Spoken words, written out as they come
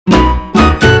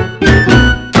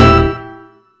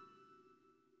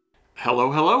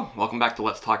Hello, hello. Welcome back to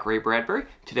Let's Talk Ray Bradbury.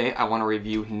 Today I want to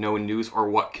review No News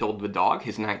or What Killed the Dog,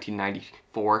 his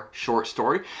 1994 short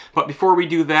story. But before we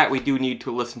do that, we do need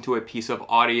to listen to a piece of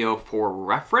audio for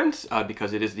reference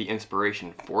because it is the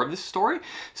inspiration for this story.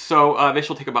 So this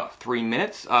will take about 3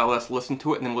 minutes. Let's listen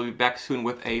to it and then we'll be back soon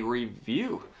with a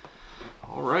review.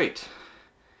 All right,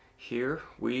 here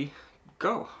we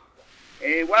go.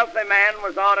 A wealthy man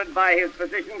was ordered by his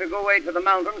physician to go away to the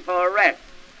mountains for a rest.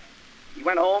 He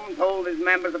went home and told his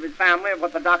members of his family of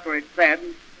what the doctor had said.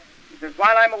 He says,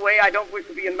 "While I'm away, I don't wish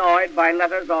to be annoyed by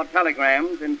letters or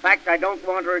telegrams. In fact, I don't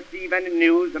want to receive any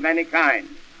news of any kind."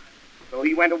 So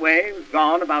he went away, was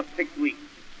gone about 6 weeks.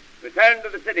 Returned to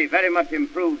the city very much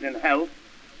improved in health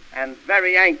and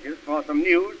very anxious for some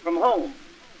news from home.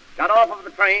 Got off of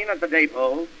the train at the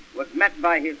depot, was met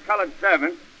by his colored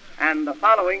servant, and the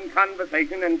following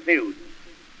conversation ensued.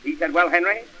 He said, "Well,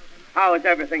 Henry, how is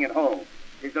everything at home?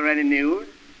 Is there any news?"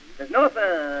 He says, "No,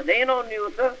 sir, there ain't no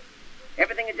news, sir.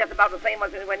 Everything is just about the same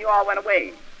as when you all went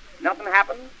away. Nothing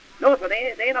happened? No, sir,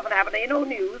 there ain't nothing happened. There ain't no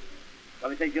news."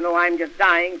 Well, he says, "You know, I'm just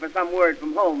dying for some word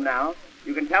from home now.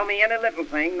 You can tell me any little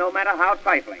thing, no matter how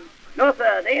trifling." "No,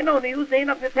 sir, there ain't no news. There ain't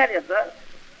nothing to tell you, sir.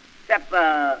 Except,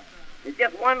 it's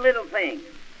just one little thing.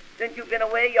 Since you've been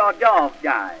away, your dog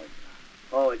died."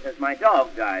 "Oh," he says, "my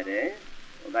dog died, eh?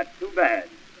 Well, that's too bad.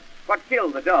 What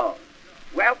killed the dog?"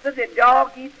 "Well, sir, the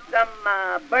dog eats some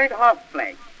burnt horse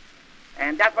flesh,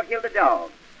 and that's what killed the dog."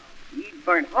 "He eats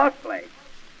burnt horse flesh?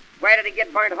 Where did he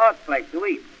get burnt horse flesh to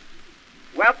eat?"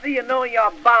 "Well, sir, you know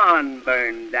your barn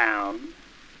burned down,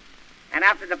 and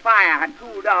after the fire had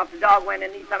cooled off, the dog went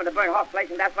and ate some of the burnt horse flesh,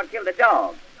 and that's what killed the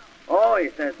dog." "Oh,"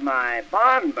 he says, "my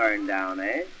barn burned down,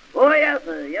 eh?" "Oh, yes,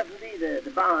 sir, yes, indeed,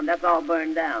 the barn, that's all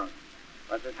burned down."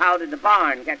 Well, says, "How did the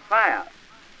barn catch fire?"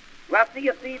 "Well, sir,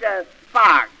 you see the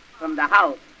sparks from the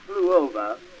house flew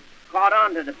over, caught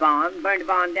onto the barn, burned the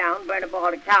barn down, burned up all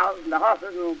the cows and the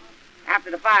horses, and after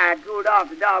the fire had cooled off,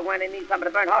 the dog went and ate some of the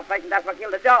burnt horse flesh, and that's what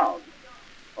killed the dog."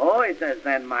 "Oh," he says,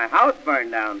 "then my house burned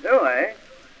down too, eh?"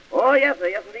 "Oh, yes, sir,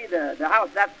 yes, indeed, the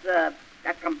house,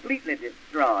 that's completely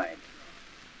destroyed."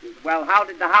 He says, "Well, how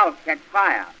did the house catch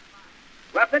fire?"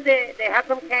 "Well, sir, they had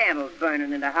some candles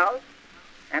burning in the house,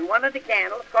 and one of the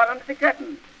candles caught onto the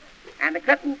curtains, and the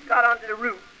curtains caught onto the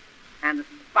roof, and the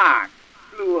sparks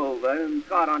flew over and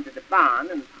caught onto the barn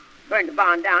and burned the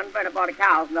barn down, burned up all the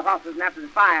cows and the horses, and after the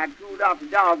fire had cooled off, the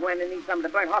dog went and ate some of the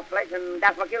burnt horse flesh, and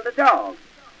that's what killed the dog."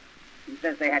 He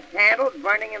says, "They had candles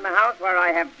burning in the house where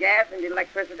I have gas and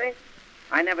electricity.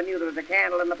 I never knew there was a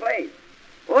candle in the place."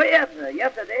 "Oh, yes, sir,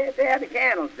 they had the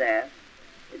candles there.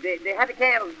 They had the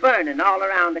candles burning all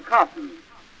around the coffin."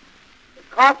 "The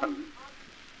coffin?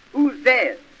 Who's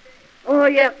dead?" "Oh,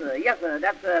 yes, sir,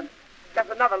 that's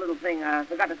another little thing I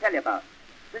forgot to tell you about.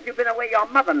 Since you've been away, your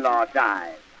mother-in-law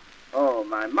died." "Oh,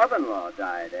 my mother-in-law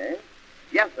died, eh?"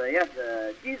 Yes,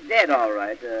 sir, she's dead all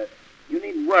right. You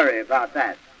needn't worry about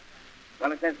that."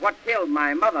 Well, it says, "What killed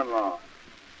my mother-in-law?"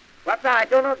 "Well, sir, I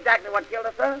don't know exactly what killed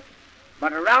her, sir,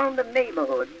 but around the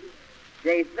neighborhood,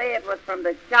 they say it was from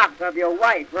the shock of your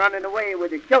wife running away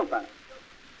with the chauffeur.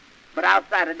 But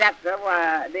outside of that, sir,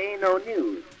 why, there ain't no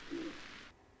news."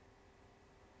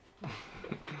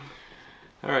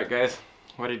 All right, guys,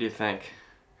 what did you think?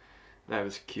 That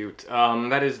was cute.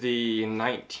 That is the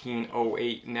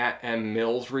 1908 Nat M.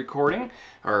 Mills recording,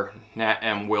 or Nat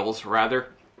M. Wills,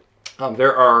 rather.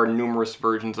 There are numerous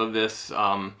versions of this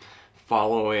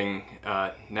following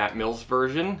Nat Mills'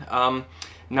 version.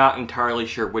 Not entirely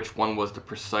sure which one was the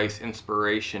precise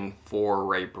inspiration for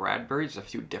Ray Bradbury. There's a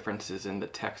few differences in the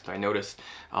text I noticed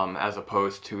as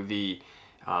opposed to the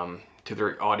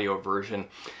audio version.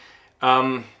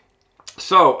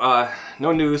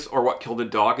 No News or What Killed the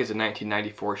Dog is a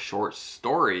 1994 short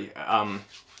story.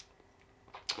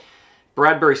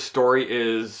 Bradbury's story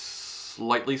is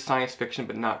slightly science fiction,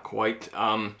 but not quite.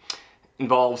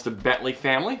 Involves the Bentley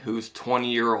family, whose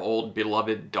 20-year-old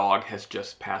beloved dog has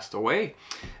just passed away.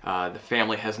 The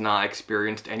family has not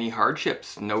experienced any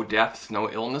hardships, no deaths, no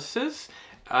illnesses.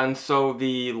 And so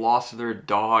the loss of their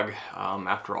dog,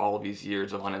 after all of these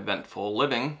years of uneventful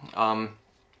living,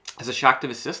 is a shock to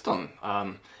the system,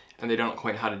 and they don't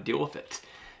quite know how to deal with it.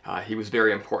 He was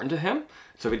very important to him,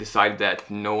 so they decided that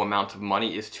no amount of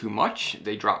money is too much.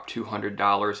 They dropped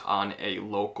 $200 on a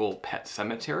local pet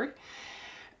cemetery.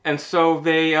 And so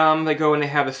they go and they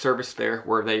have a service there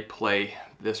where they play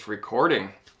this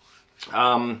recording.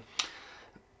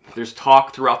 There's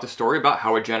talk throughout the story about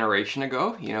how a generation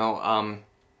ago,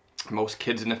 most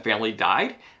kids in the family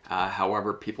died.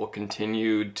 However, people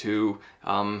continued to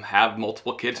have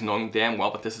multiple kids, knowing damn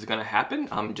well that this is going to happen.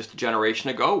 Just a generation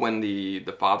ago, when the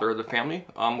father of the family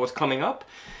was coming up.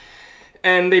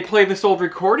 And they play this old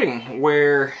recording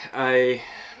where a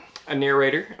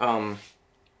narrator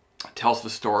tells the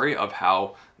story of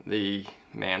how the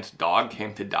man's dog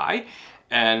came to die,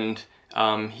 and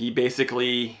he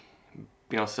basically,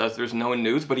 says there's no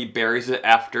news, but he buries it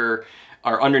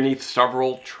underneath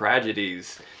several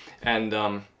tragedies. And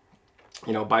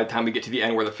by the time we get to the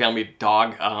end where the family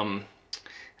dog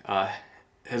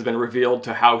has been revealed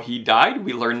to how he died,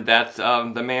 we learned that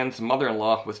the man's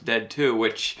mother-in-law was dead too,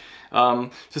 which to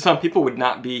some people would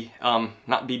not be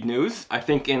news. I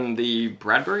think in the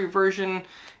Bradbury version,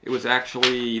 it was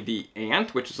actually the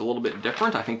aunt, which is a little bit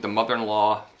different. I think the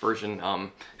mother-in-law version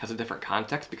has a different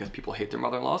context because people hate their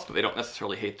mother-in-laws, but they don't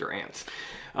necessarily hate their aunts.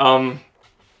 But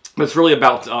it's really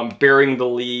about burying the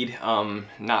lead,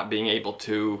 not being able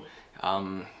to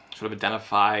sort of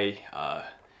identify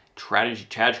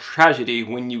tragedy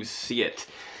when you see it.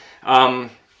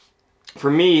 For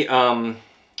me, I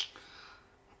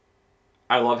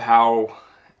love how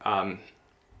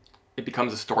it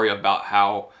becomes a story about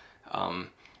how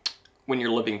when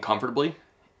you're living comfortably,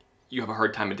 you have a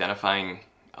hard time identifying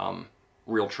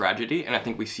real tragedy. And I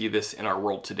think we see this in our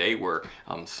world today where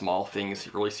small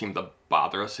things really seem to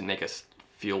bother us and make us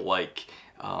feel like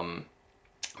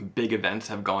big events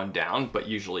have gone down, but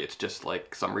usually it's just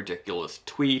like some ridiculous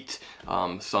tweet,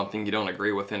 something you don't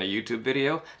agree with in a YouTube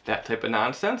video, that type of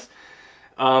nonsense.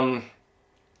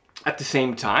 At the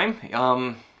same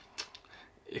time,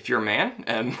 if you're a man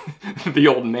and the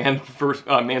old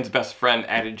man's best friend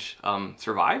adage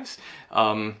survives,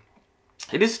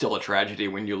 it is still a tragedy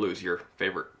when you lose your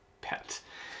favorite pet.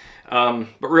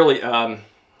 But really,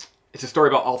 it's a story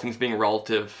about all things being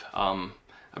relative,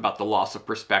 about the loss of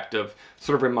perspective.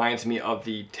 Sort of reminds me of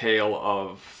the tale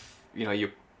of, you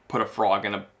put a frog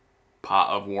in a pot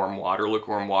of warm water,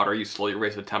 lukewarm water, you slowly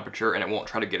raise the temperature and it won't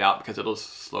try to get out because it'll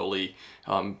slowly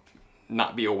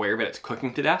not be aware that it's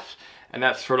cooking to death. And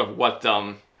that's sort of what's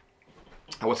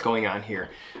going on here.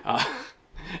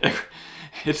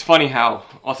 It's funny how,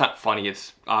 well, it's not funny,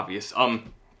 it's obvious.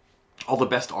 All the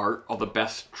best art, all the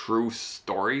best true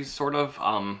stories, sort of,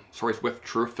 stories with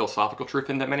truth, philosophical truth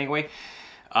in them anyway,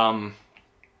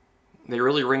 they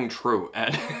really ring true.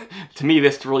 And to me,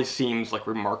 this really seems like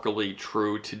remarkably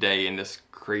true today in this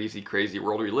crazy, crazy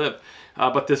world we live.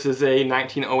 But this is a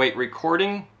 1908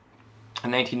 recording, a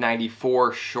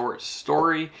 1994 short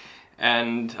story,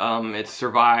 and it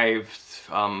survived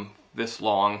this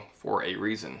long for a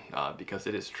reason, because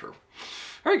it is true.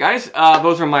 Alright guys,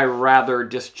 those are my rather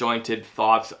disjointed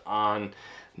thoughts on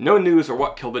No News or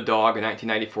What Killed the Dog, a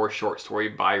 1994 short story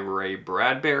by Ray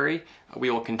Bradbury. We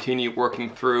will continue working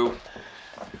through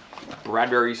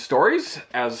Bradbury stories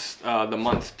as the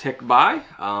months tick by.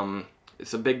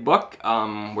 It's a big book.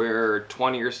 We're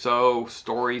 20 or so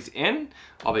stories in,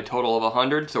 of a total of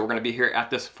 100, so we're going to be here at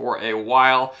this for a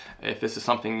while. If this is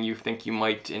something you think you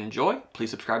might enjoy, please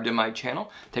subscribe to my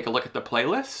channel, take a look at the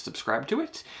playlist, subscribe to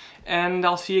it, and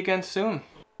I'll see you again soon.